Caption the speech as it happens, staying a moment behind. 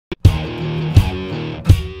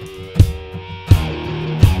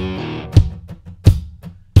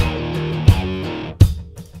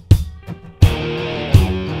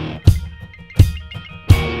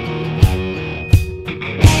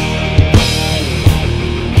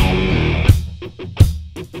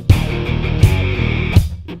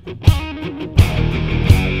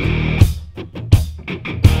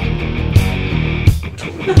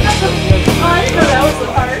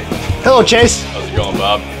Hello, Chase. How's it going,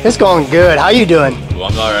 Bob? It's going good. How you doing?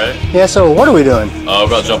 Well, I'm alright. Yeah, so what are we doing? We're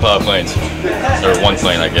about to jump out of planes. Or one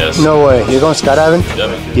plane, I guess. No way. You're going skydiving? Yeah,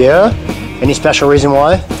 man. Yeah? Any special reason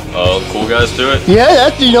why? Cool guys do it? Yeah,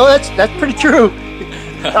 that's pretty true.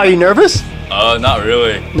 Are you nervous? Not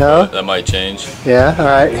really. No? That might change. Yeah,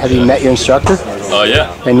 alright. Have you met your instructor?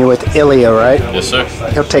 Yeah. And you're with Ilya, right? Yes, sir.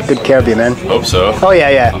 He'll take good care of you, man. Hope so. Oh,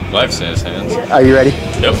 yeah. Life's in his hands. Are you ready?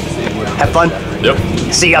 Yep. Have fun. Yep.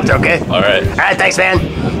 See you up there, okay? Alright. Alright, thanks, man.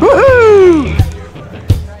 Woohoo!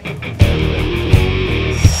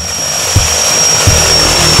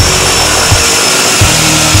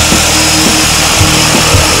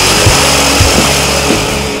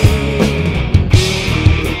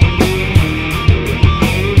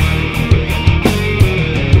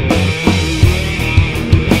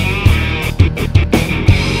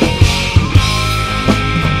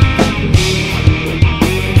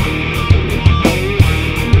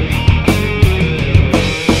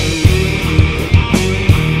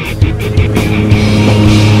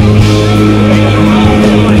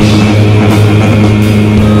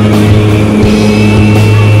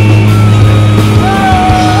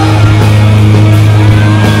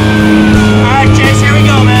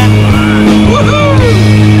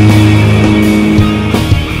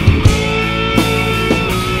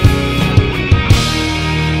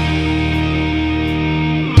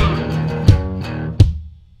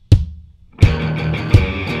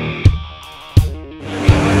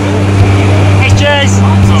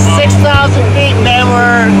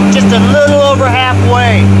 Just a little over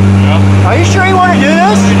halfway. Yeah. Are you sure you want to do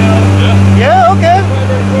this? Yeah. Yeah, okay.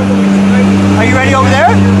 Are you ready over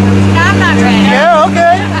there? No, I'm not ready. Yeah,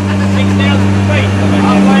 okay.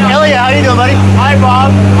 Elliot, how you doing, buddy? Hi,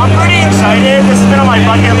 Bob. I'm pretty excited. This has been on my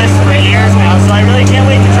bucket list for years now, so I really can't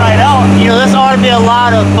wait to try it out. You know, this ought to be a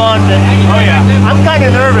lot of fun, but Oh, yeah. I'm kind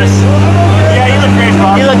of nervous. Yeah, you look great,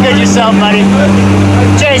 Bob. You look good yourself, buddy.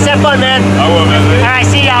 Chase, have fun, man. I will, man. All right,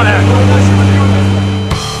 see you out there.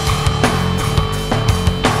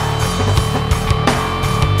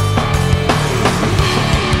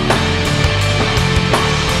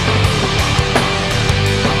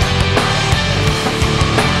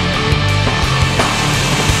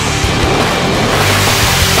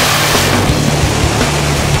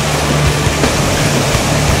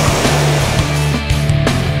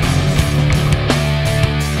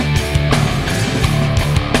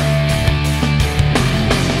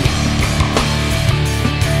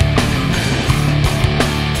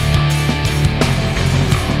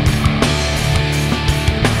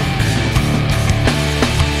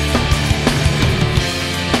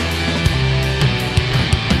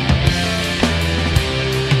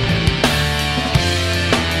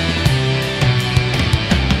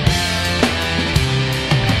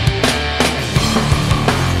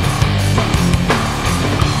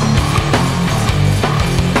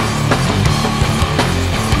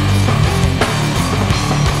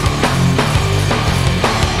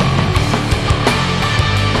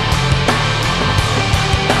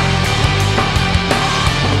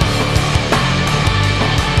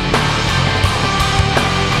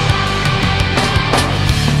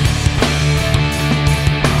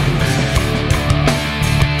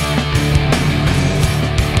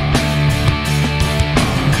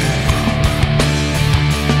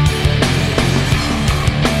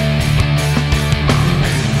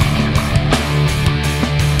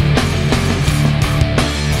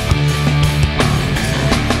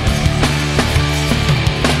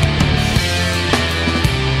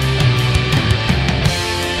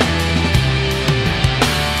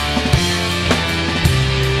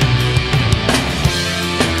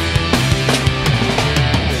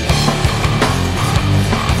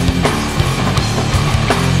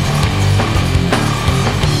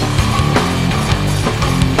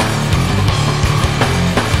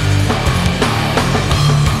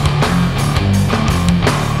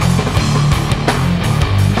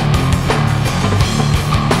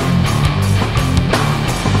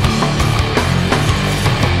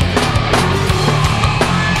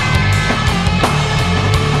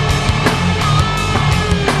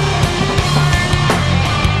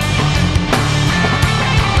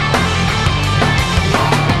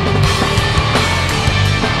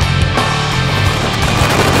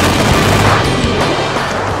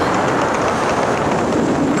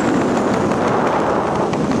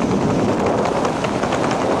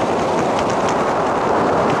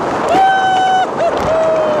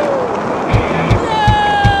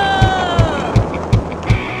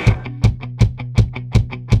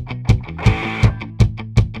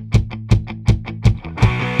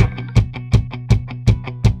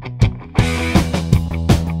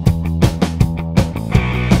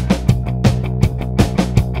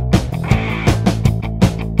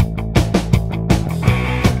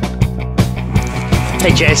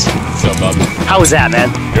 Hey Chase, What's up, bub? how was that, man?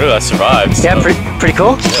 Good, I survived. Yeah, so- pretty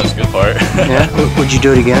cool. Yeah, it's a good part. Yeah, would you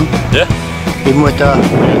do it again? Yeah. Even with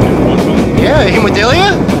yeah, even with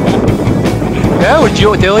Ilya? Yeah, would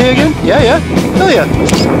you do it with Ilya again? Yeah. Ilya,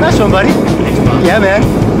 nice one, buddy. Yeah, man.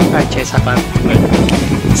 All right, Chase, high five.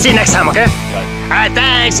 See you next time, okay? All right,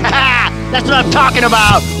 thanks. That's what I'm talking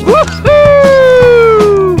about. Woohoo!